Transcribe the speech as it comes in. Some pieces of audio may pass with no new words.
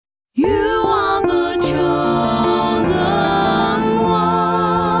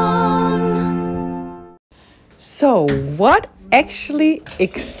What actually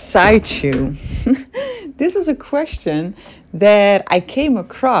excites you? This is a question that I came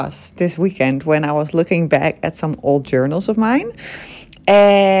across this weekend when I was looking back at some old journals of mine.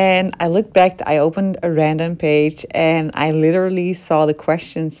 And I looked back, I opened a random page and I literally saw the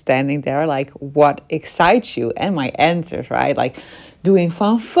question standing there like, what excites you? And my answers, right? Like doing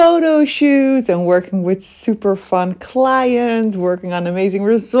fun photo shoots and working with super fun clients, working on amazing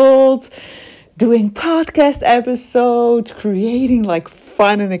results, doing podcast episodes, creating like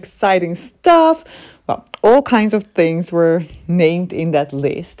fun and exciting stuff. Well, all kinds of things were named in that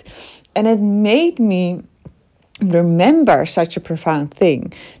list. And it made me remember such a profound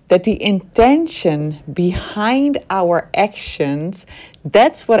thing, that the intention behind our actions,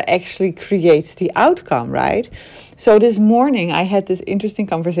 that's what actually creates the outcome, right? So this morning I had this interesting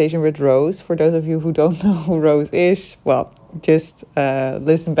conversation with Rose. For those of you who don't know who Rose is, well, just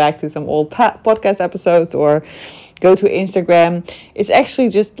listen back to some old podcast episodes or go to Instagram. It's actually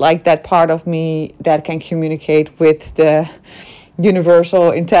just like that part of me that can communicate with the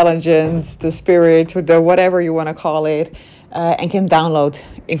universal intelligence, the spirit, the whatever you want to call it, and can download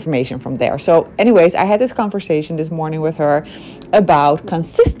information from there. So anyways, I had this conversation this morning with her about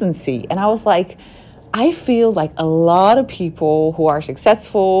consistency. And I was like, I feel like a lot of people who are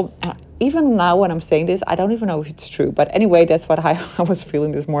successful, even now when I'm saying this, I don't even know if it's true. But anyway, that's what I was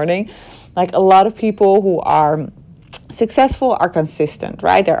feeling this morning. Like a lot of people who are successful are consistent,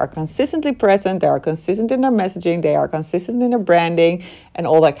 right? They are consistently present. They are consistent in their messaging. They are consistent in their branding and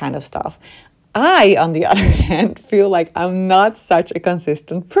all that kind of stuff. I, on the other hand, feel like I'm not such a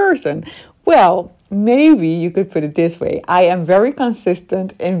consistent person. Well, maybe you could put it this way. I am very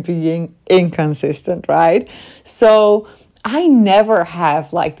consistent in being inconsistent, right? So I never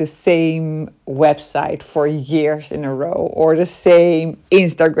have like the same website for years in a row, or the same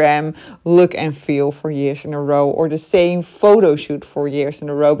Instagram look and feel for years in a row, or the same photo shoot for years in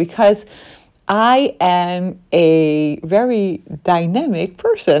a row, because I am a very dynamic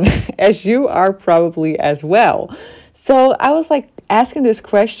person, as you are probably as well. So I was like asking this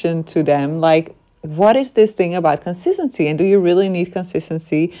question to them, like, what is this thing about consistency? And do you really need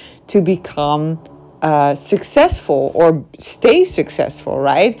consistency to become successful or stay successful,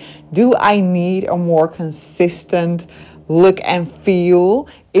 right? Do I need a more consistent look and feel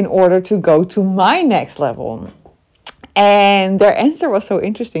in order to go to my next level? And their answer was so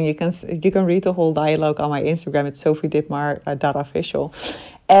interesting. You can read the whole dialogue on my Instagram. It's sophieditmar.official.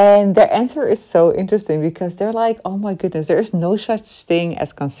 And their answer is so interesting because they're like, oh my goodness, there is no such thing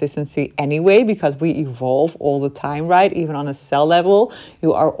as consistency anyway, because we evolve all the time, right? Even on a cell level,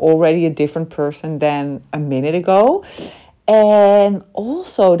 you are already a different person than a minute ago. And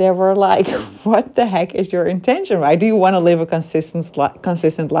also they were like, what the heck is your intention, right? Do you want to live a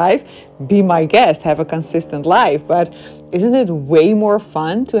consistent life? Be my guest, have a consistent life. But isn't it way more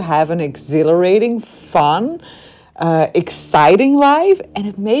fun to have an exhilarating, fun, exciting life? And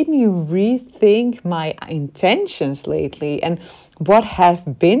it made me rethink my intentions lately and what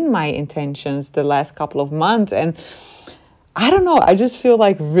have been my intentions the last couple of months. And I don't know, I just feel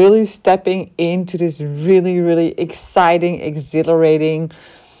like really stepping into this really, really exciting, exhilarating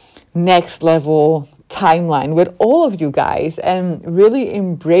next level timeline with all of you guys, and really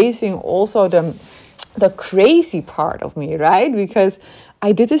embracing also the crazy part of me, right? Because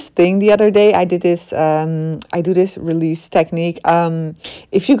I did this thing the other day. I do this release technique.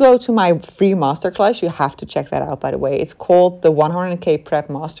 If you go to my free masterclass, you have to check that out, by the way. It's called the 100K Prep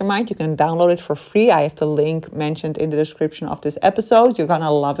Mastermind. You can download it for free. I have the link mentioned in the description of this episode. You're going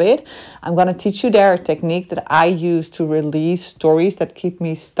to love it. I'm going to teach you there a technique that I use to release stories that keep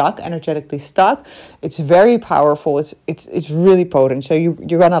me stuck, energetically stuck. It's very powerful. It's really potent. So you're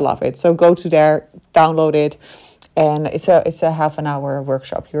going to love it. So go to there, download it. And it's a half an hour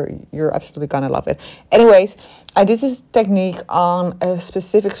workshop. You're absolutely gonna love it. Anyways, I did this technique on a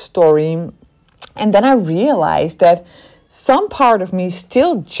specific story, and then I realized that some part of me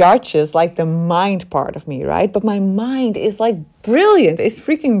still judges like the mind part of me, right? But my mind is like brilliant. It's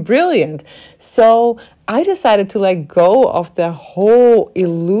freaking brilliant. So I decided to let go of the whole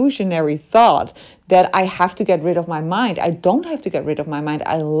illusionary thought that I have to get rid of my mind. I don't have to get rid of my mind.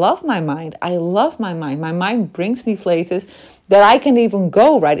 I love my mind. I love my mind. My mind brings me places that I can even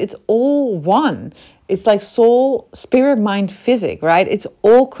go, right? It's all one. It's like soul, spirit, mind, physic, right? It's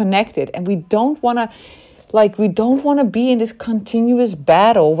all connected. And we don't want to be in this continuous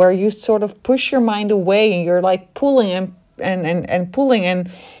battle where you sort of push your mind away and you're like pulling and pulling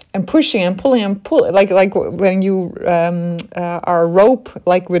and pushing and pulling and pull, like when you are rope,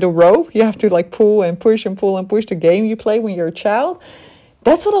 like with a rope, you have to like pull and push and pull and push the game you play when you're a child.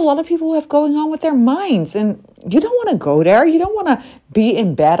 that's what a lot of people have going on with their minds. And you don't want to go there. You don't want to be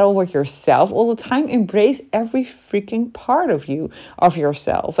in battle with yourself all the time. Embrace every freaking part of you, of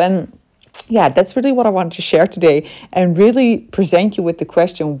yourself. And yeah, that's really what I wanted to share today, and really present you with the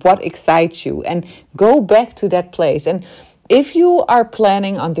question, what excites you? And go back to that place. And if you are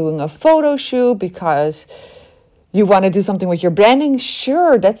planning on doing a photo shoot because you want to do something with your branding,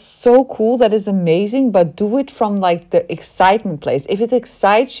 sure, that's so cool, that is amazing, but do it from like the excitement place. If it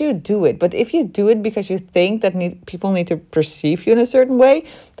excites you, do it. But if you do it because you think that people need to perceive you in a certain way,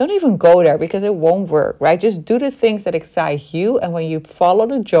 don't even go there, because it won't work, right? Just do the things that excite you, and when you follow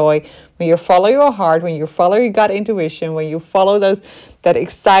the joy, when you follow your heart, when you follow your gut intuition, when you follow that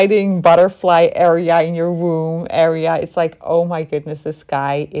exciting butterfly area in your womb area, it's like, oh my goodness, the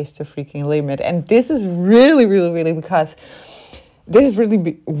sky is the freaking limit. And this is really, really, really because this is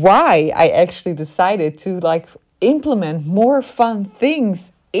really why I actually decided to like implement more fun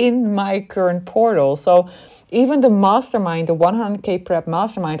things in my current portal. So even the mastermind, the 100K prep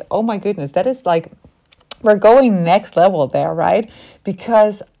mastermind, oh my goodness, that is like, we're going next level there, right?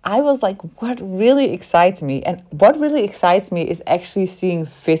 Because I was like, what really excites me? And what really excites me is actually seeing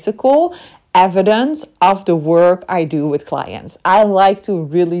physical evidence of the work I do with clients. I like to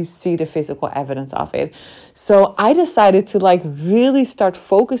really see the physical evidence of it. So I decided to like really start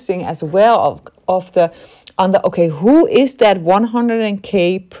focusing as well on the okay, who is that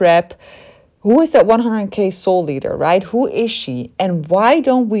 100K prep? Who is that 100K soul leader, right? Who is she? And why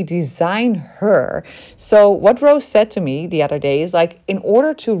don't we design her? So what Rose said to me the other day is like, in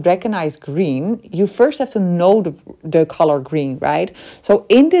order to recognize green, you first have to know the color green, right? So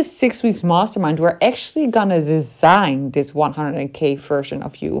in this 6 weeks mastermind, we're actually going to design this 100K version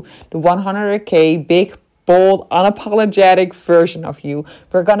of you, the 100K big, bold, unapologetic version of you.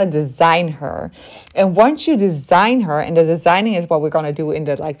 We're going to design her. And once you design her, and the designing is what we're going to do in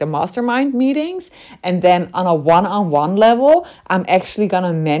the mastermind meetings, and then on a one-on-one level, I'm actually going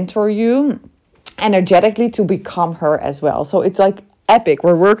to mentor you energetically to become her as well. So it's like epic.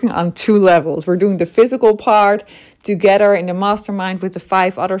 We're working on 2 levels. We're doing the physical part together in the mastermind with the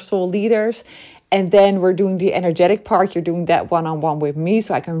 5 other soul leaders. And then we're doing the energetic part. You're doing that one-on-one with me,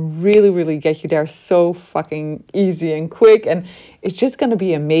 so I can really, really get you there so fucking easy and quick. And it's just going to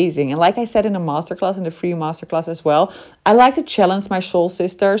be amazing. And like I said in the masterclass, in the free masterclass as well, I like to challenge my soul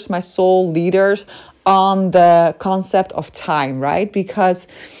sisters, my soul leaders on the concept of time, right? Because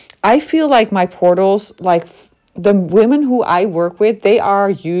I feel like my portals, like the women who I work with, they are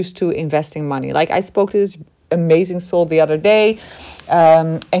used to investing money. Like I spoke to this amazing soul the other day.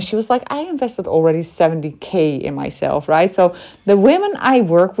 And she was like, I invested already 70K in myself, right? So the women I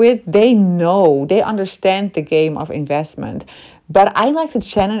work with, they understand the game of investment. But I like to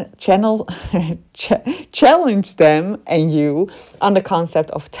challenge them and you on the concept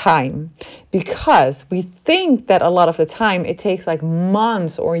of time, because we think that a lot of the time it takes like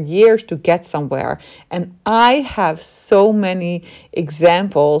months or years to get somewhere. And I have so many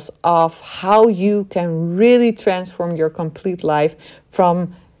examples of how you can really transform your complete life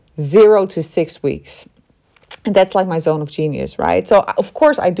from 0 to 6 weeks. And that's like my zone of genius, right? So of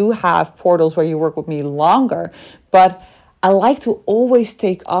course I do have portals where you work with me longer, but I like to always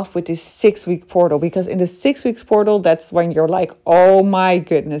take off with this 6-week portal, because in the 6 weeks portal, that's when you're like, oh my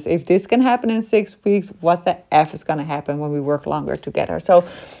goodness, if this can happen in 6 weeks, what the F is going to happen when we work longer together? So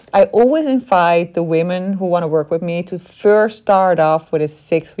I always invite the women who want to work with me to first start off with a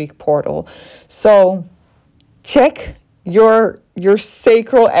 6-week portal. So check your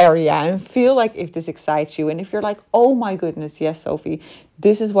sacral area and feel like if this excites you. And if you're like, oh my goodness, yes, Sophie,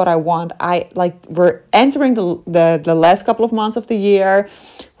 this is what I want. We're entering the last couple of months of the year.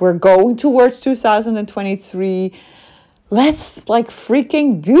 We're going towards 2023. Let's like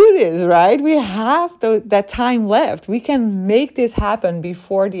freaking do this, right? We have that time left. We can make this happen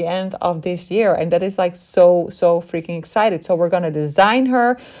before the end of this year. And that is like so freaking excited. So we're going to design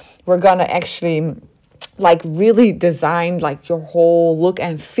her. We're going to actually like really design like your whole look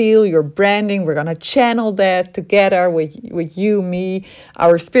and feel, your branding. We're gonna channel that together with you, me,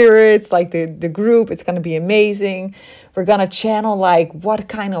 our spirits, like the group. It's gonna be amazing. We're gonna channel like what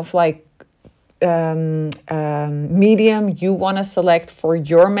kind of like medium you want to select for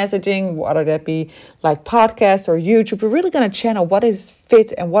your messaging, whether that be like podcast or YouTube. We're really going to channel what is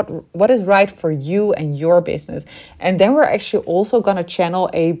fit and what is right for you and your business. And then we're actually also going to channel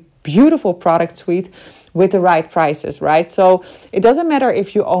a beautiful product suite with the right prices, right? So it doesn't matter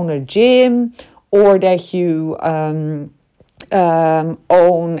if you own a gym or that you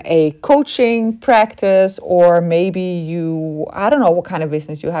own a coaching practice, or maybe you, I don't know what kind of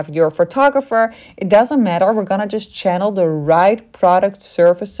business you have. You're a photographer. It doesn't matter. We're going to just channel the right product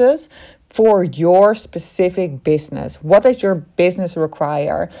services for your specific business. What does your business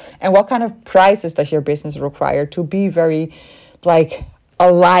require? And what kind of prices does your business require to be very like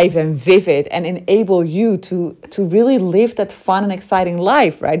alive and vivid and enable you to really live that fun and exciting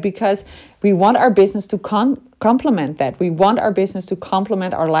life, right? Because we want our business to complement that. We want our business to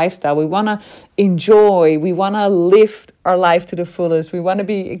complement our lifestyle. We want to enjoy. We want to live our life to the fullest. We want to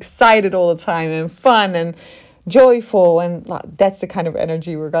be excited all the time and fun and joyful. And that's the kind of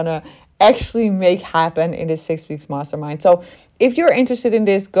energy we're going to actually make happen in this 6 weeks mastermind. So if you're interested in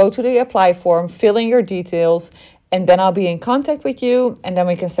this, go to the apply form, fill in your details, and then I'll be in contact with you, and then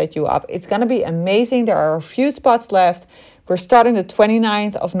we can set you up. It's going to be amazing. There are a few spots left. We're starting the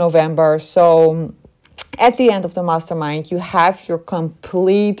 29th of November. So at the end of the mastermind, you have your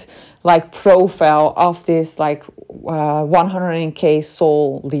complete like profile of this like 100K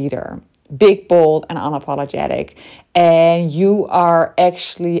soul leader. Big, bold, and unapologetic. And you are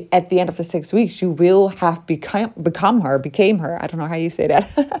actually, at the end of the 6 weeks, you will have became her. I don't know how you say that.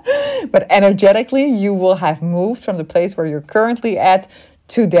 But energetically, you will have moved from the place where you're currently at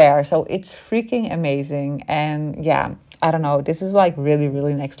to there. So it's freaking amazing. And yeah, I don't know. This is like really,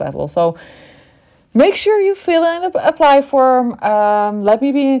 really next level. So make sure you fill in the apply form. Let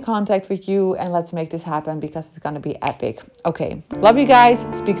me be in contact with you, and let's make this happen because it's going to be epic. Okay. Love you guys.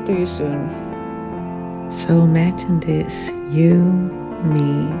 Speak to you soon. So imagine this. You,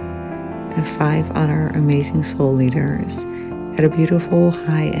 me, and 5 other amazing soul leaders at a beautiful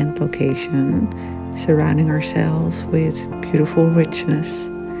high-end location, surrounding ourselves with beautiful richness,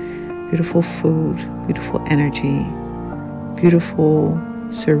 beautiful food, beautiful energy, beautiful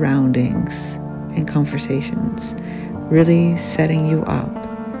surroundings and conversations, really setting you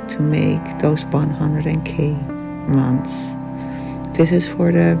up to make those 100K months. This is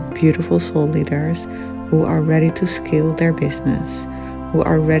for the beautiful soul leaders who are ready to scale their business, who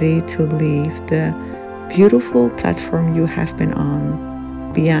are ready to leave the beautiful platform you have been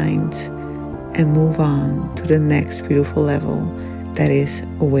on behind and move on to the next beautiful level that is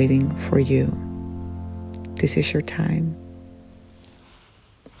awaiting for you. This is your time.